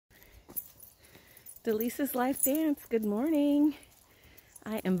Delisa's Life Dance. Good morning.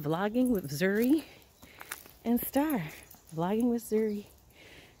 I am vlogging with Zuri and Star. Vlogging with Zuri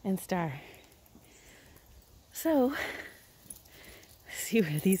and Star. So, see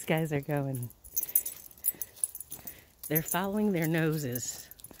where these guys are going. They're following their noses.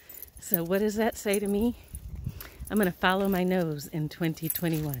 So what does that say to me? I'm going to follow my nose in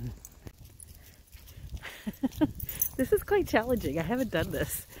 2021. This is quite challenging. I haven't done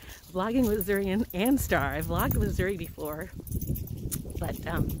this. Vlogging with Zuri and Star. I've vlogged with Zuri before. But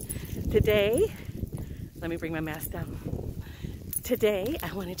today, let me bring my mask down. Today,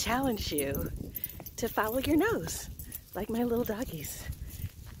 I want to challenge you to follow your nose, like my little doggies.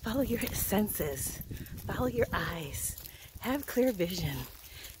 Follow your senses. Follow your eyes. Have clear vision.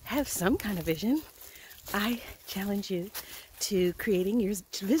 Have some kind of vision. I challenge you to creating your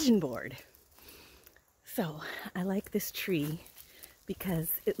vision board. So I like this tree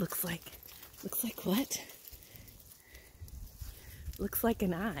because it looks like what? Looks like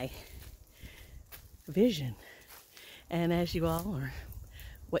an eye. Vision. And as you all, or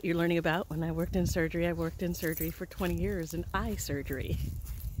what you're learning about, when I worked in surgery for 20 years in eye surgery.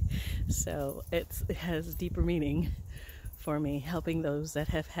 So it has deeper meaning for me, helping those that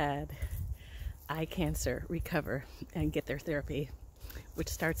have had eye cancer recover and get their therapy, which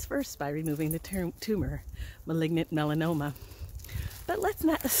starts first by removing the tumor, malignant melanoma. But let's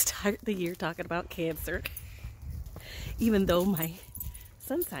not start the year talking about cancer, even though my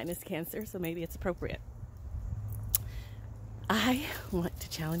sun sign is Cancer, so maybe it's appropriate. I want to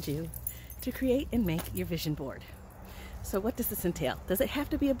challenge you to create and make your vision board. So what does this entail? Does it have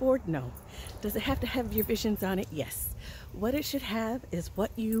to be a board? No. Does it have to have your visions on it? Yes. What it should have is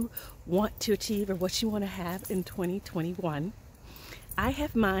what you want to achieve or what you want to have in 2021. I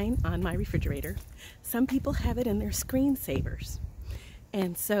have mine on my refrigerator. Some people have it in their screensavers.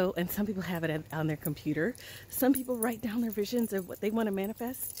 And some people have it on their computer. Some people write down their visions of what they want to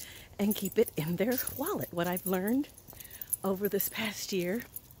manifest and keep it in their wallet. What I've learned over this past year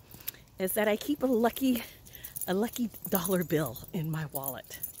is that I keep a lucky dollar bill in my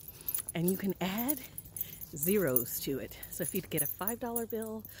wallet. And you can add zeros to it. So if you get a $5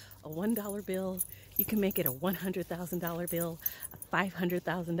 bill, a $1 bill, you can make it a $100,000 bill, a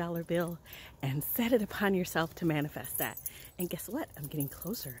 $500,000 bill, and set it upon yourself to manifest that. And guess what? I'm getting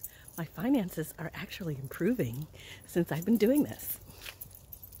closer. My finances are actually improving since I've been doing this.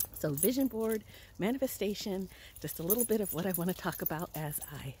 So vision board, manifestation, just a little bit of what I want to talk about as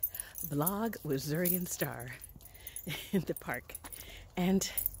I vlog with Zuri and Star in the park. And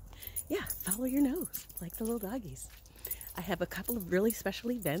yeah, follow your nose like the little doggies. I have a couple of really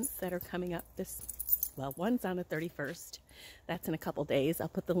special events that are coming up one's on the 31st. That's in a couple days. I'll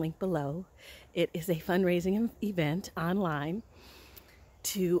put the link below. It is a fundraising event online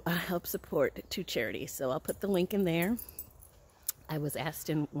to help support two charities. So I'll put the link in there. I was asked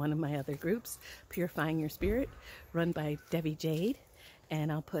in one of my other groups, Purifying Your Spirit, run by Debbie Jade.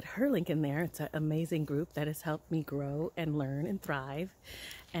 And I'll put her link in there. It's an amazing group that has helped me grow and learn and thrive.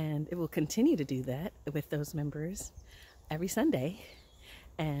 And it will continue to do that with those members every Sunday.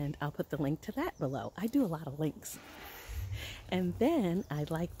 And I'll put the link to that below. I do a lot of links. And then I'd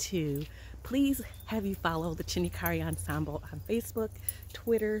like to please have you follow the Chinikari Ensemble on Facebook,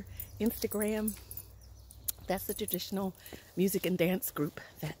 Twitter, Instagram. That's the traditional music and dance group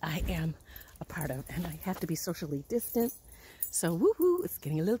that I am a part of. And I have to be socially distant. So woohoo, it's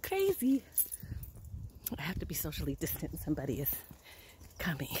getting a little crazy. I have to be socially distant. Somebody is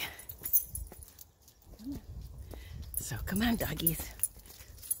coming. So come on, doggies.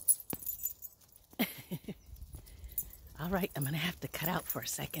 All right, I'm gonna have to cut out for a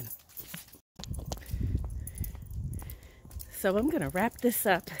second. So I'm gonna wrap this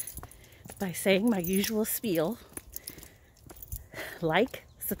up by saying my usual spiel. Like,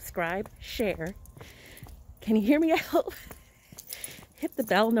 subscribe, share. Can you hear me? I hope. Hit the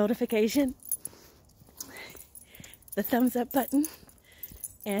bell notification, the thumbs up button,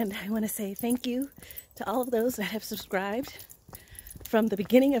 and I want to say thank you to all of those that have subscribed from the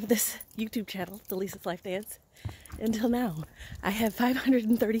beginning of this YouTube channel, Delisa's Life Dance, until now. I have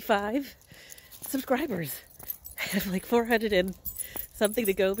 535 subscribers. I have like 400 and something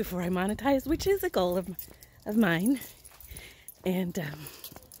to go before I monetize, which is a goal of mine, and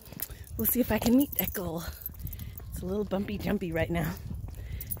we'll see if I can meet that goal. It's a little bumpy jumpy right now.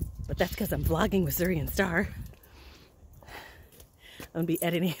 But that's because I'm vlogging with Zuri and Star. I'm going to be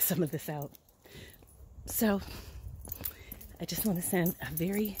editing some of this out. So, I just want to send a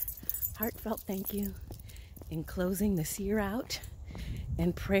very heartfelt thank you in closing this year out.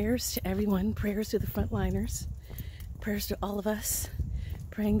 And prayers to everyone, prayers to the frontliners, prayers to all of us,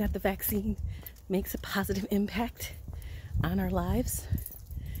 praying that the vaccine makes a positive impact on our lives.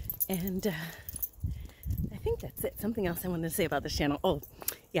 And I think that's it. Something else I wanted to say about this channel. Oh,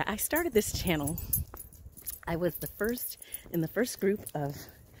 yeah, I started this channel. I was in the first group of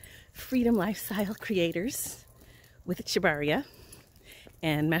freedom lifestyle creators with Shabaria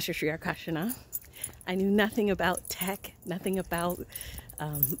and Master Sri Arkashana. I knew nothing about tech, nothing about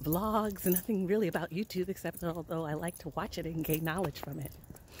vlogs, nothing really about YouTube, except although I like to watch it and gain knowledge from it.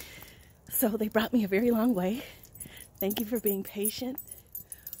 So they brought me a very long way. Thank you for being patient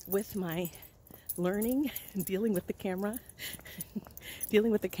with my learning and dealing with the camera,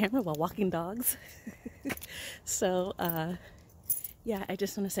 while walking dogs. So yeah, I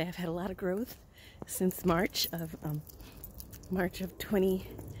just want to say I've had a lot of growth since March of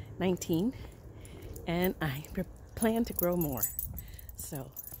 2019, and I plan to grow more. So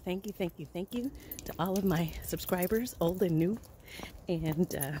thank you to all of my subscribers, old and new,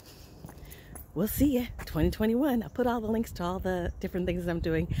 and we'll see you 2021. I'll put all the links to all the different things I'm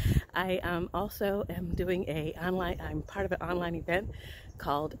doing. I also am doing I'm part of an online event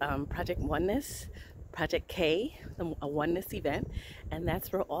called Project Oneness, Project K, a oneness event, and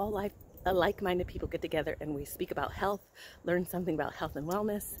that's where all like-minded people get together and we speak about health, learn something about health and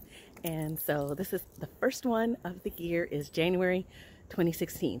wellness. And so this is the first one of the year, is January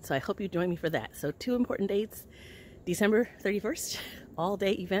 2016. So I hope you join me for that. So 2 important dates: December 31st,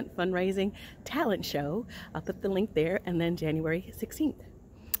 all-day event, fundraising, talent show. I'll put the link there. And then January 16th.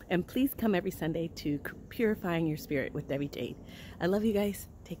 And please come every Sunday to Purifying Your Spirit with Debbie Jade. I love you guys.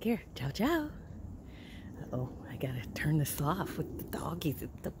 Take care. Ciao, ciao. Uh-oh, I gotta turn this off with the doggies.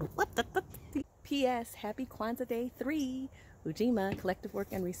 P.S. Happy Kwanzaa Day 3. Ujima, Collective Work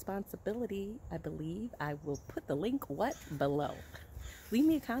and Responsibility, I believe. I will put the link below. Leave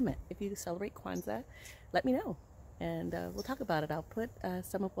me a comment if you celebrate Kwanzaa. Let me know, and we'll talk about it. I'll put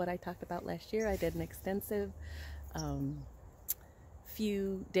some of what I talked about last year. I did an extensive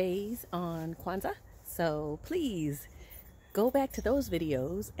few days on Kwanzaa, so please go back to those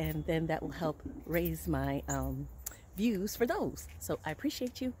videos, and then that will help raise my views for those. So I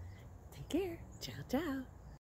appreciate you. Take care. Ciao, ciao.